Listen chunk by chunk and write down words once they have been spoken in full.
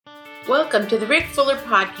Welcome to the Rick Fuller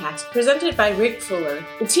Podcast, presented by Rick Fuller,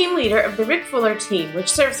 the team leader of the Rick Fuller team, which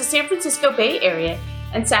serves the San Francisco Bay Area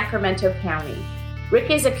and Sacramento County. Rick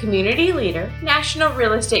is a community leader, national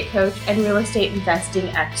real estate coach, and real estate investing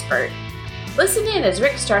expert. Listen in as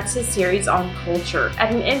Rick starts his series on culture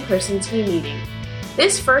at an in-person team meeting.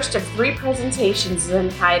 This first of 3 presentations is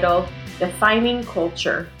entitled Defining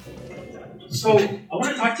Culture. So I want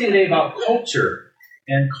to talk to you today about culture.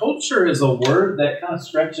 And culture is a word that kind of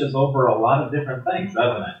stretches over a lot of different things,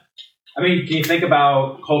 doesn't it? I mean, can you think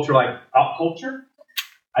about culture like pop culture?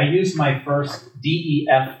 I used my first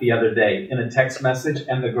DEF the other day in a text message,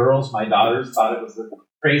 and the girls, my daughters, thought it was the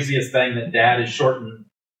craziest thing that dad is shortened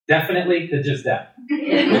definitely to just deaf.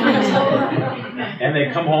 And they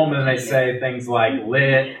come home and they say things like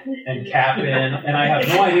lit and cap'n, and I have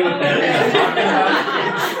no idea what that is talking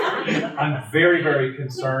about. I'm very, very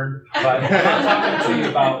concerned, but I'm not talking to you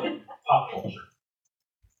about pop culture.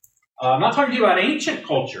 I'm not talking to you about ancient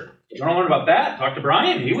culture. You want to learn about that? Talk to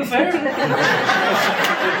Brian. He was there. The days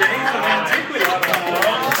of antiquity.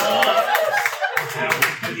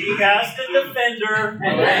 He has the defender.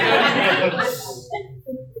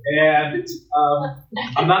 And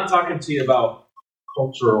I'm not talking to you about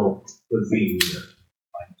cultural cuisine either,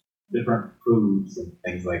 like different foods and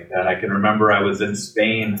things like that. I can remember I was in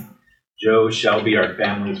Spain. Joe, Shelby, our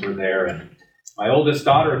families were there, and my oldest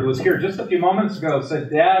daughter, who was here just a few moments ago,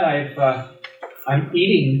 said, "Dad, I'm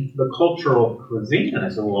eating the cultural cuisine." And I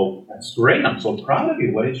said, "Well, that's great. I'm so proud of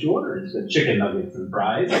you. What did you order?" He said, "Chicken nuggets and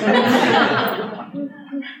fries."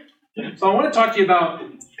 So I want to talk to you about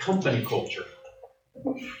company culture.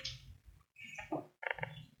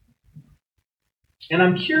 And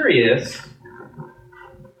I'm curious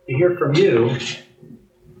to hear from you,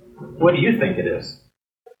 what do you think it is?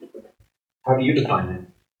 How do you define it?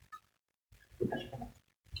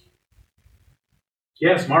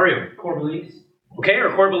 Yes, Mario. Core beliefs. Okay,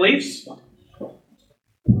 or core beliefs.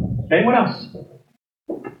 Okay, what else?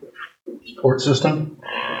 Support system.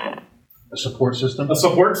 A support system. A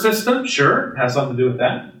support system, sure. Has something to do with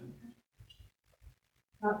that.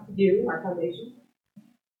 You, our foundation.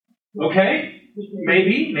 Okay,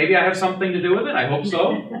 maybe I have something to do with it. I hope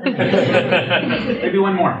so. Maybe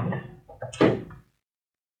one more.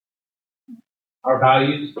 Our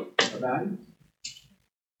values. Our values.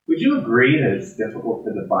 Would you agree that it's difficult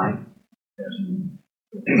to define? Yes.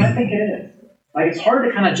 I think it is. Like, it's hard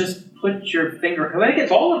to kind of just put your finger, because I think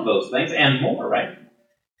it's all of those things and more, right?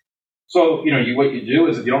 So, what you do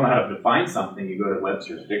is, if you don't know how to define something, you go to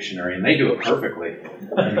Webster's dictionary, and they do it perfectly.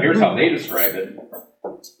 And here's how they describe it.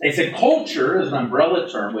 They say culture is an umbrella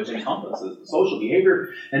term which encompasses the social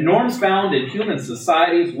behavior and norms found in human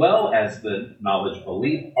society, as well as the knowledge,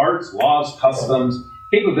 belief, arts, laws, customs,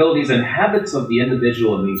 capabilities, and habits of the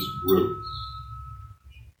individual in these groups.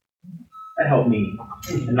 That helped me.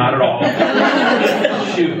 Not at all.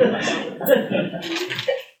 Shoot.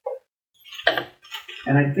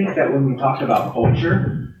 And I think that when we talk about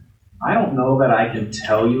culture, I don't know that I can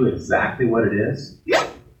tell you exactly what it is.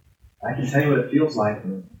 I can tell you what it feels like.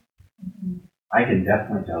 I can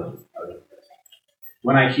definitely tell you.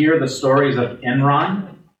 When I hear the stories of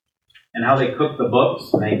Enron and how they cooked the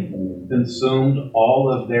books and they consumed all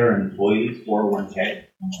of their employees' 401k,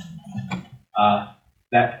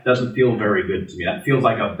 that doesn't feel very good to me. That feels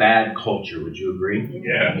like a bad culture. Would you agree?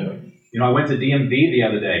 Yeah. I went to DMV the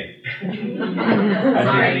other day. I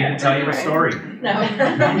didn't need to tell you the story. No.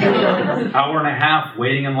 Hour and a half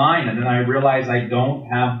waiting in line, and then I realized I don't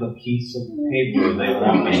have the piece of paper they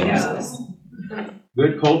want me to have.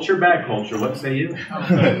 Good culture, bad culture. What say you?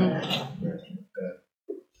 Hey,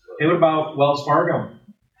 what about Wells Fargo?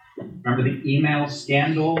 Remember the email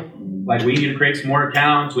scandal? Like, we need to create some more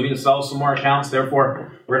accounts, we need to sell some more accounts, therefore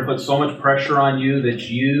we're going to put so much pressure on you that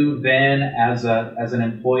you then, as an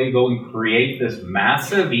employee, go and create this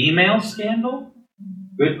massive email scandal?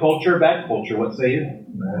 Good culture, bad culture, what say you?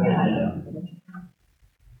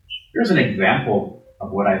 Here's an example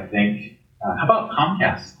of what I think. How about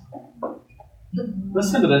Comcast?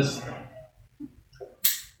 Listen to this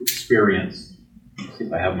experience. Let's see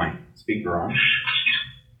if I have my speaker on.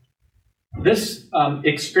 This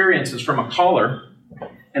experience is from a caller,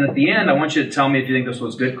 and at the end, I want you to tell me if you think this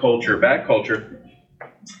was good culture or bad culture.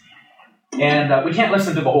 And we can't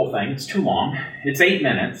listen to the whole thing. It's too long. It's 8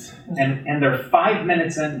 minutes, and they're 5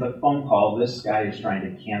 minutes into the phone call. This guy is trying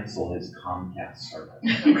to cancel his Comcast service.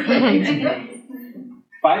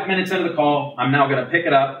 5 minutes into the call, I'm now going to pick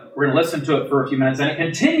it up. We're going to listen to it for a few minutes, and it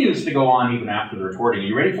continues to go on even after the recording. Are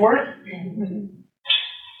you ready for it?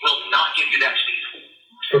 Will not give you that speed.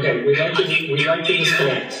 Okay, we'd like to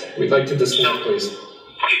disconnect. We'd like to disconnect, please.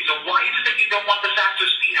 Okay, so why is it that you don't want the faster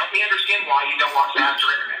speed? help me understand why you don't want faster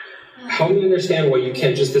internet. Help me understand why you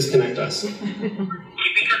can't just disconnect us.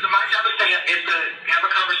 Because my job is to have a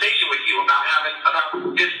conversation with you about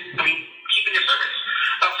this, keeping your service,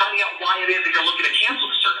 about finding out why it is that you're looking to cancel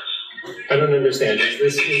the service. I don't understand. Is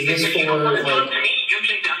this If you don't want to for, talk to me, you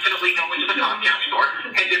can definitely go into the Comcast store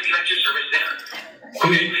and disconnect your service there.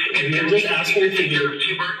 Okay? And you're just asking for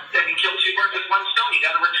kill two birds with one stone. You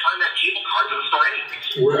got to return that cable card to the store anyways.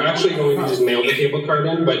 we're actually going to just mail the cable card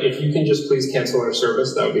in, but if you can just please cancel our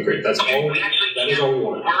service, that would be great. That's all. That is all we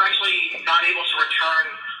want. We're actually not able to return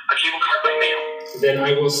a cable card by mail. Then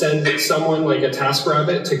I will send someone like a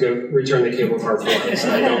TaskRabbit to go return the cable card for us.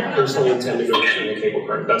 I don't personally intend to go return the cable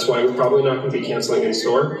card. That's why we're probably not going to be canceling in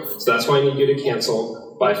store. So that's why I need you to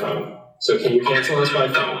cancel by phone. So can you cancel us by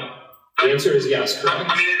phone? The answer is yes, correct? It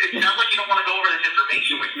sounds like you don't want to go over this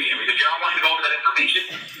information with me. If you don't want to go over that information,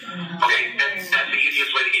 okay, then that's the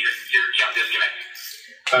easiest way to get your account disconnected.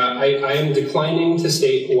 I am declining to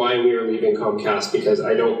state why we are leaving Comcast because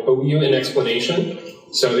I don't owe you an explanation.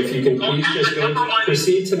 So if you can please just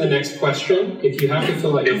proceed to the next question. If you have to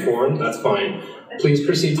fill out your form, that's fine. Please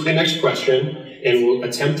proceed to the next question, and we'll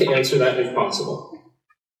attempt to answer that if possible.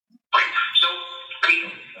 Right. So,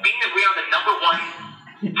 being that we are the number one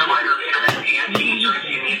provider of internet and TV service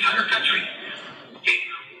in the entire country, okay,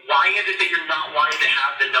 why is it that you're not wanting to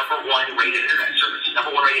have the number one rated internet service,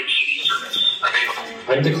 number one rated TV service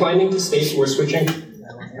available? I'm declining to state we're switching.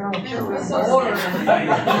 Minute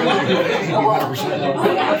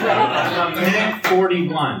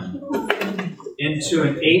 41 into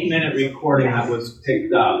an 8-minute recording that was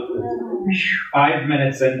picked up. 5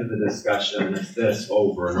 minutes into the discussion, it's this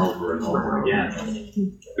over and over and over again.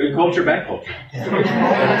 Good culture, bad culture.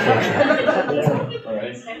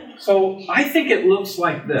 So I think it looks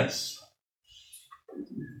like this.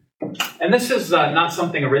 And this is not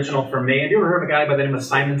something original for me. Have you ever heard of a guy by the name of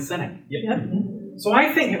Simon Sinek? Yep. So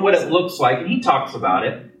I think what it looks like, and he talks about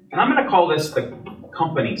it, and I'm going to call this the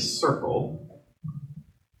company circle,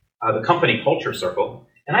 the company culture circle,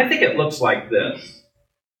 and I think it looks like this.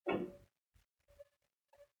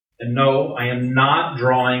 And no, I am not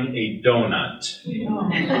drawing a donut.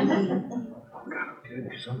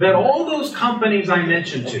 That all those companies I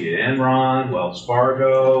mentioned to you, Enron, Wells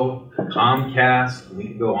Fargo, Comcast, we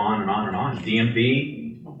could go on and on and on, DMV,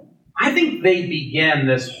 I think they began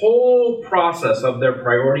this whole process of their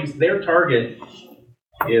priorities. Their target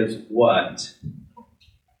is what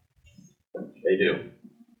they do.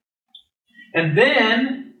 And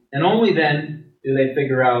then, and only then, do they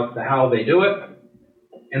figure out how they do it.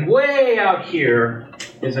 And way out here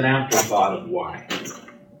is an afterthought of why.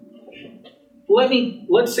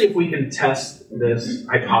 Let's see if we can test this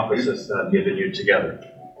hypothesis that I've given you together.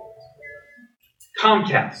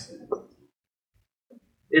 Comcast.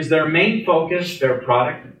 Is their main focus their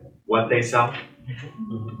product, what they sell?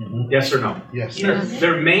 Yes or no? Yes.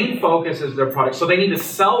 Their main focus is their product. So they need to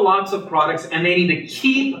sell lots of products, and they need to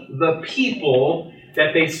keep the people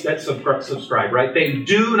that subscribe, right? They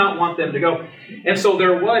do not want them to go. And so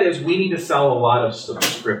their what is, we need to sell a lot of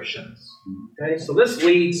subscriptions. Okay, so this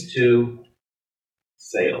leads to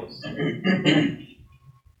sales.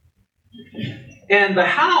 And the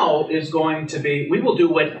how is going to be, we will do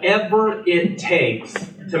whatever it takes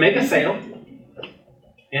to make a sale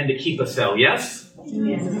and to keep a sale. Yes?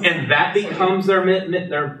 Yes. And that becomes their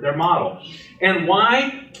model. And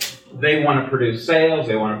why? They want to produce sales,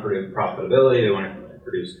 they want to produce profitability, they want to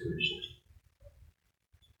produce commissions.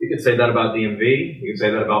 You could say that about DMV, you could say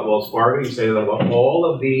that about Wells Fargo, you could say that about all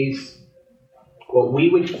of these, what we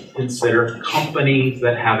would consider companies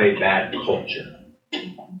that have a bad culture.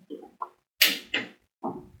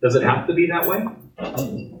 Does it have to be that way?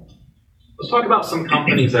 Let's talk about some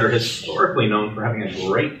companies that are historically known for having a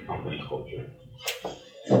great company culture.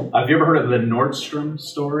 Have you ever heard of the Nordstrom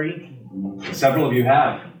story? Several of you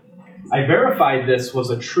have. I verified this was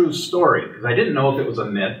a true story because I didn't know if it was a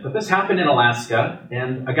myth, but this happened in Alaska,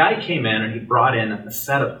 and a guy came in and he brought in a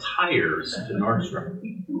set of tires to Nordstrom.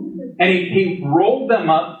 And he rolled them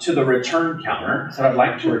up to the return counter, said, I'd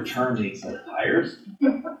like to return these tires.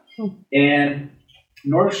 And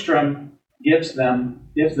Nordstrom gives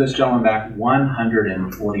this gentleman back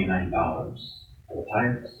 $149 for the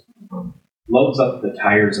tires. Loads up the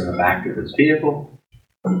tires in the back of his vehicle.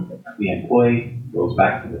 The employee goes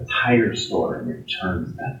back to the tire store and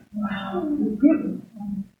returns them.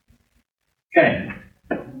 Okay.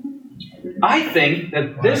 I think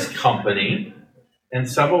that this company and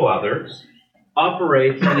several others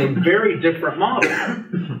operate in a very different model.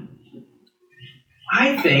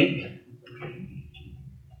 I think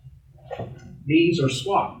these are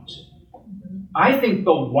swapped. I think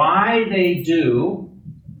the why they do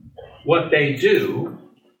what they do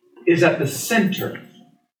is at the center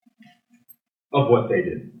of what they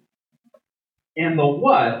do. And the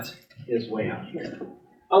what is way out here.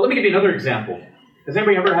 Let me give you another example. Has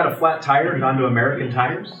anybody ever had a flat tire and gone to American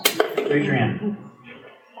Tires? Raise your hand.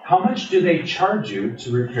 How much do they charge you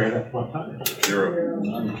to repair that flat tire? $0.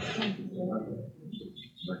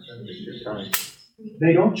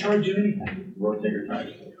 They don't charge you anything. Rotate your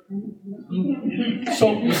tires.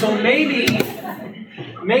 So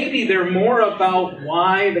maybe they're more about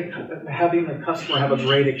why having the customer have a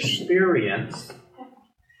great experience.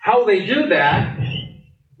 How they do that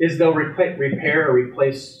is they'll repair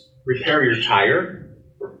your tire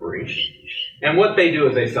for free. And what they do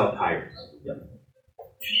is they sell tires.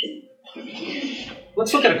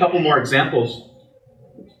 Let's look at a couple more examples.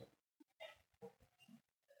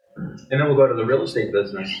 And then we'll go to the real estate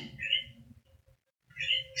business.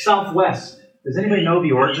 Southwest. Does anybody know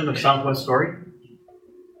the origin of Southwest story?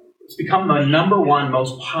 It's become the #1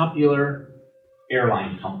 most popular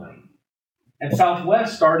airline company. And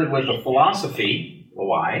Southwest started with a philosophy,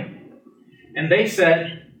 why? And they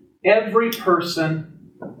said, every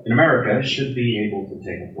person in America should be able to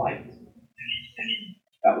take a flight.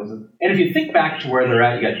 That was it. And if you think back to where they're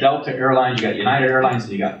at, you got Delta Airlines, you got United Airlines,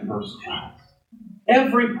 and you got first class.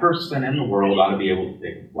 Every person in the world ought to be able to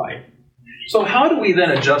take a flight. So how do we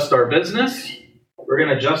then adjust our business? We're going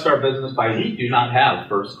to adjust our business by we do not have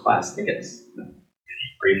first class tickets.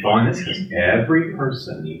 Are you following this? Because every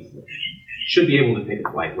person should be able to take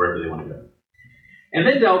a flight wherever they want to go. And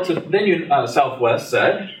then Southwest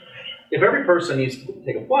said, if every person needs to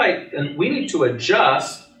take a flight, then we need to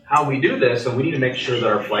adjust how we do this, and we need to make sure that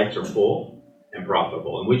our flights are full and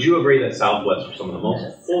profitable. And would you agree that Southwest are some of the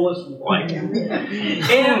most fullest flights?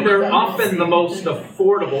 And they're often the most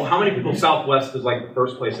affordable. How many people Southwest is like the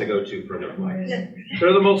first place they go to for their flights?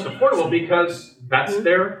 They're the most affordable because that's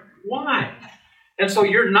their why. And so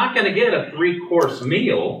you're not going to get a 3-course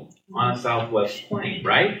meal on a Southwest plane,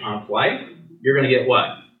 right? On a flight, you're going to get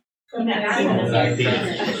what? And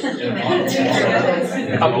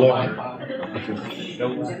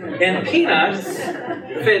peanuts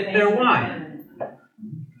fit their why.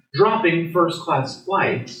 Dropping first-class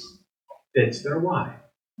flights fits their why.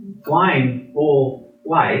 Flying full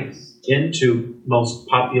flights into most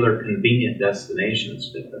popular, convenient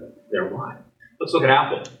destinations fit their why. Let's look at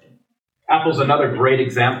Apple. Apple's another great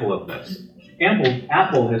example of this.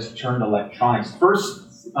 Apple has turned electronics,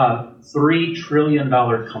 first $3 trillion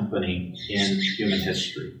company in human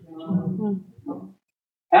history.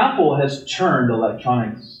 Apple has turned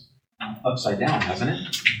electronics upside down, hasn't it?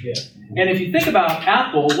 Yeah. And if you think about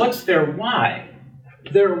Apple, what's their why?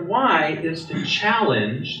 Their why is to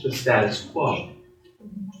challenge the status quo.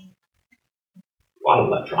 A lot of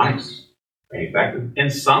electronics manufactured,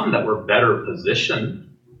 and some that were better positioned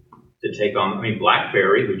to take on,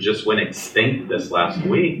 BlackBerry, who just went extinct this last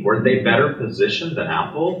week, were they better positioned than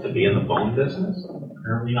Apple to be in the phone business?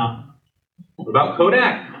 Apparently not. What about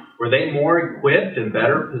Kodak? Were they more equipped and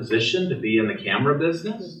better positioned to be in the camera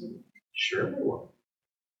business? Sure they were.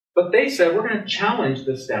 But they said, we're going to challenge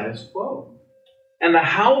the status quo. And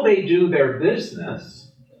how they do their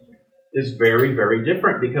business is very, very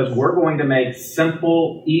different because we're going to make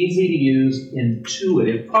simple, easy-to-use,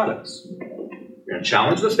 intuitive products. We're going to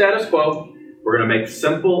challenge the status quo. We're going to make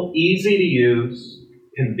simple, easy-to-use,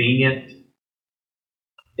 convenient,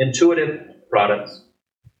 intuitive products.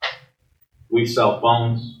 We sell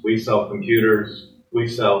phones. We sell computers. We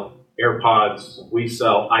sell AirPods. We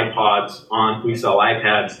sell iPods. We sell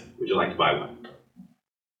iPads. Would you like to buy one?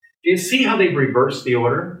 Do you see how they've reversed the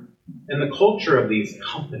order? And the culture of these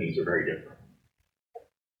companies are very different.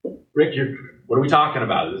 Rick, what are we talking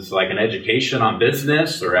about? Is this like an education on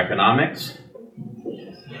business or economics?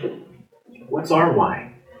 What's our why?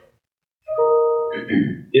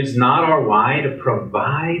 Is not our why to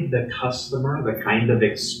provide the customer the kind of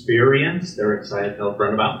experience they're excited to tell a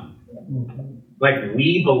friend about? Like,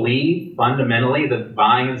 we believe fundamentally that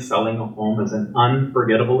buying and selling a home is an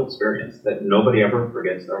unforgettable experience, that nobody ever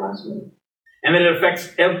forgets their last move. And that it affects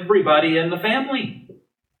everybody in the family.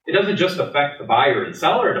 It doesn't just affect the buyer and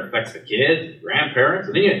seller, it affects the kids, the grandparents,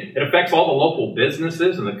 and then it affects all the local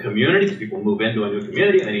businesses and the communities. People move into a new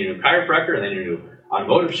community, and they need a new chiropractor, and they need a new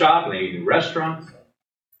automotive shop, and they need new restaurants.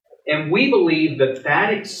 And we believe that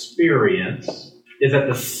that experience is at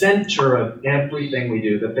the center of everything we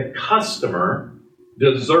do, that the customer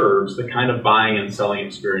deserves the kind of buying and selling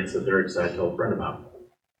experience that they're excited to tell a friend about.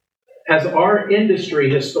 Has our industry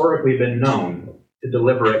historically been known to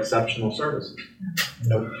deliver exceptional services?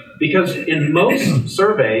 No. Because in most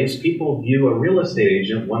surveys, people view a real estate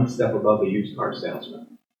agent one step above a used car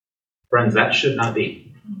salesman. Friends, that should not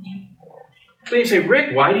be. So you say,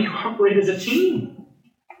 Rick, why do you operate as a team?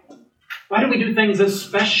 Why do we do things as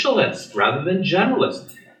specialists rather than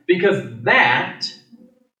generalists? Because that's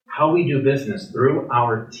how we do business through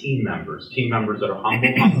our team members that are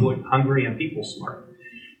humble, hungry, and people smart.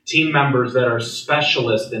 Team members that are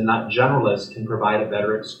specialists and not generalists can provide a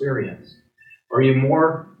better experience. Are you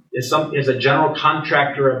more, is a general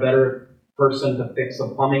contractor a better person to fix a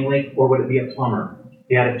plumbing leak, or would it be a plumber? If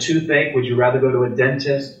you had a toothache, would you rather go to a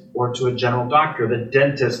dentist or to a general doctor? The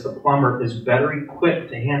dentist, the plumber, is better equipped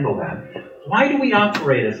to handle that. Why do we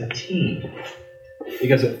operate as a team?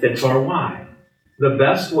 Because it fits our why. The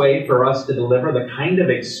best way for us to deliver the kind of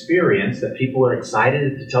experience that people are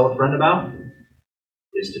excited to tell a friend about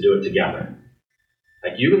is to do it together.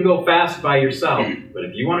 Like, you can go fast by yourself, but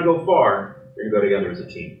if you want to go far, you're going to go together as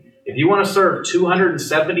a team. If you want to serve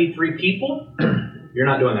 273 people, you're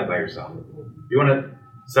not doing that by yourself. If you want to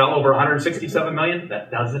sell over 167 million,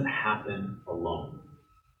 that doesn't happen alone.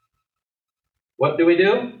 What do? We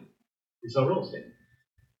sell real estate.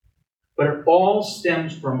 But it all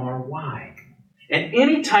stems from our why. And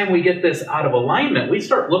anytime we get this out of alignment, we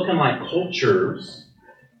start looking like cultures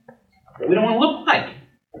that we don't want to look like.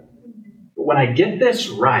 But when I get this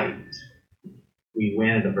right, we win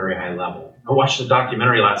at a very high level. I watched a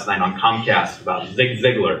documentary last night on Comcast about Zig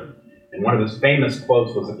Ziglar. And one of his famous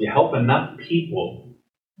quotes was, if you help enough people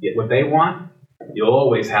get what they want, you'll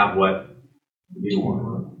always have what you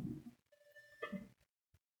want.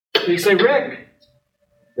 So you say, Rick,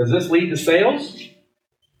 does this lead to sales?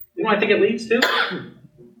 You know what I think it leads to? I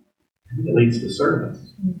think it leads to service.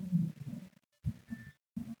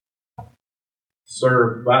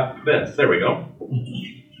 Serve like this. There we go.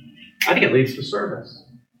 I think it leads to service.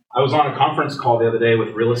 I was on a conference call the other day with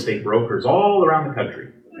real estate brokers all around the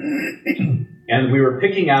country. And we were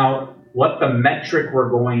picking out what the metric we're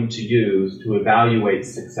going to use to evaluate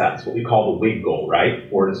success, what we call the WIG goal, right?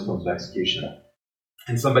 Forward Disciplines of Execution.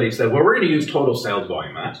 And somebody said, well, we're going to use total sales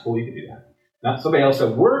volume. That's cool, you can do that. Now, somebody else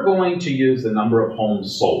said, we're going to use the number of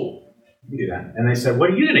homes sold. You can do that. And they said, what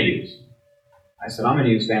are you going to use? I said, I'm going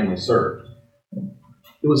to use family served.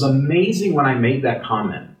 It was amazing when I made that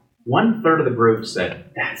comment. 1/3 of the group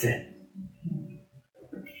said, that's it.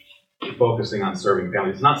 Focusing on serving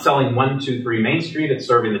families. It's not selling 123 Main Street, it's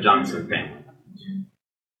serving the Johnson family.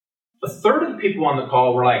 1/3 of the people on the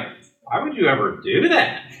call were like, why would you ever do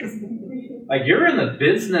that? Like, you're in the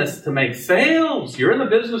business to make sales. You're in the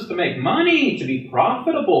business to make money, to be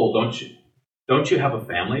profitable, don't you? Don't you have a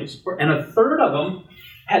family to support? And 1/3 of them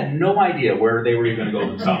had no idea where they were even going to go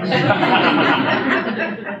themselves.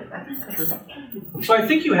 So I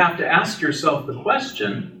think you have to ask yourself the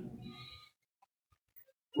question,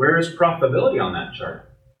 where is profitability on that chart?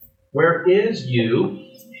 Where is you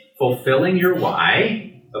fulfilling your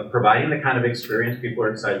why of providing the kind of experience people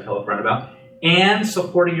are excited to tell a friend about and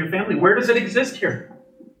supporting your family? Where does it exist here?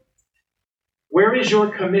 Where is your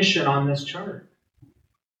commission on this chart?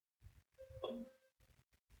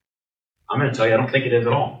 I'm going to tell you, I don't think it is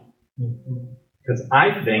at all. Because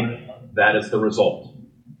I think that is the result.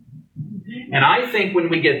 And I think when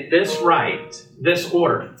we get this right, this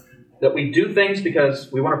order, that we do things because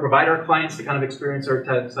we want to provide our clients the kind of experience they're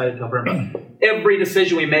excited to tell them about. Every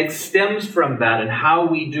decision we make stems from that and how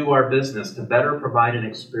we do our business to better provide an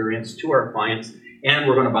experience to our clients. And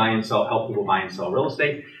we're going to buy and sell, help people buy and sell real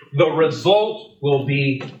estate. The result will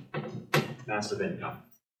be massive income.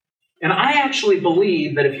 And I actually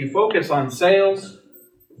believe that if you focus on sales,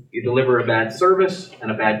 you deliver a bad service and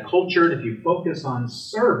a bad culture. And if you focus on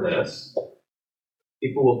service,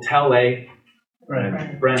 people will tell a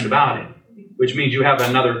friend about it, which means you have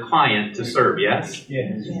another client to serve, yes?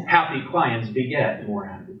 Yes. Yeah. Happy clients beget more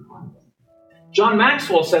happy clients. John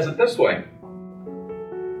Maxwell says it this way,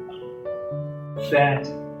 that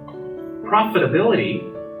profitability,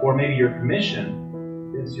 or maybe your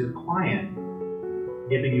commission, is your client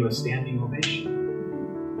giving you a standing ovation.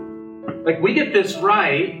 Like, we get this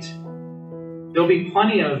right, there'll be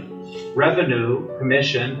plenty of revenue,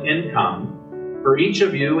 commission, income for each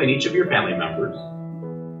of you and each of your family members.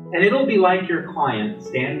 And it'll be like your client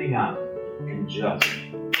standing up and just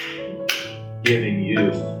giving you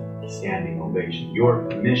a standing ovation. Your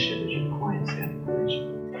commission is your client's standing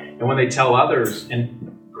ovation. And when they tell others,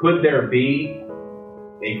 and could there be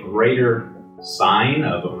a greater sign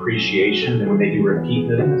of appreciation than when they do repeat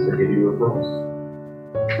business or give you referrals?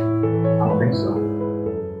 I don't think so.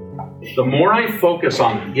 The more I focus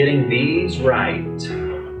on getting these right,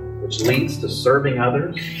 which leads to serving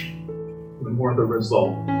others, the more the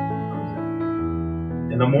result comes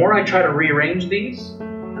in. And the more I try to rearrange these,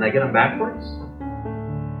 and I get them backwards,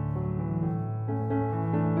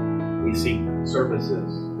 we see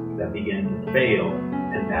services that begin to fail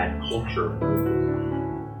and that culture.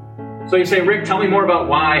 So you say, Rick, tell me more about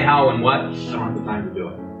why, how, and what. I don't have the time to do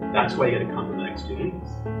it. That's why you got to come for the next 2 weeks.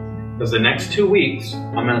 Because the next 2 weeks,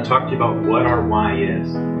 I'm going to talk to you about what our why is,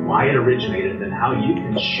 why it originated, and how you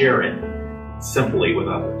can share it simply with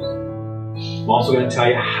others. I'm also going to tell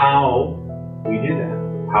you how we do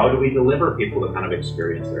that. How do we deliver people the kind of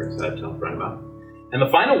experience they're excited to tell a friend about? And the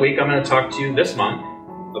final week, I'm going to talk to you this month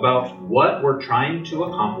about what we're trying to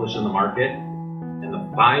accomplish in the market and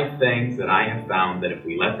the 5 things that I have found that if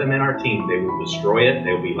we let them in our team, they will destroy it.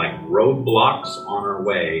 They will be like roadblocks on our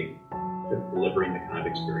way to delivering the kind of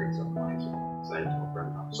experience I'm excited to tell a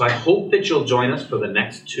friend about. So I hope that you'll join us for the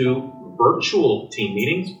next 2 virtual team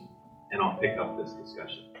meetings, and I'll pick up this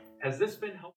discussion. Has this been helpful?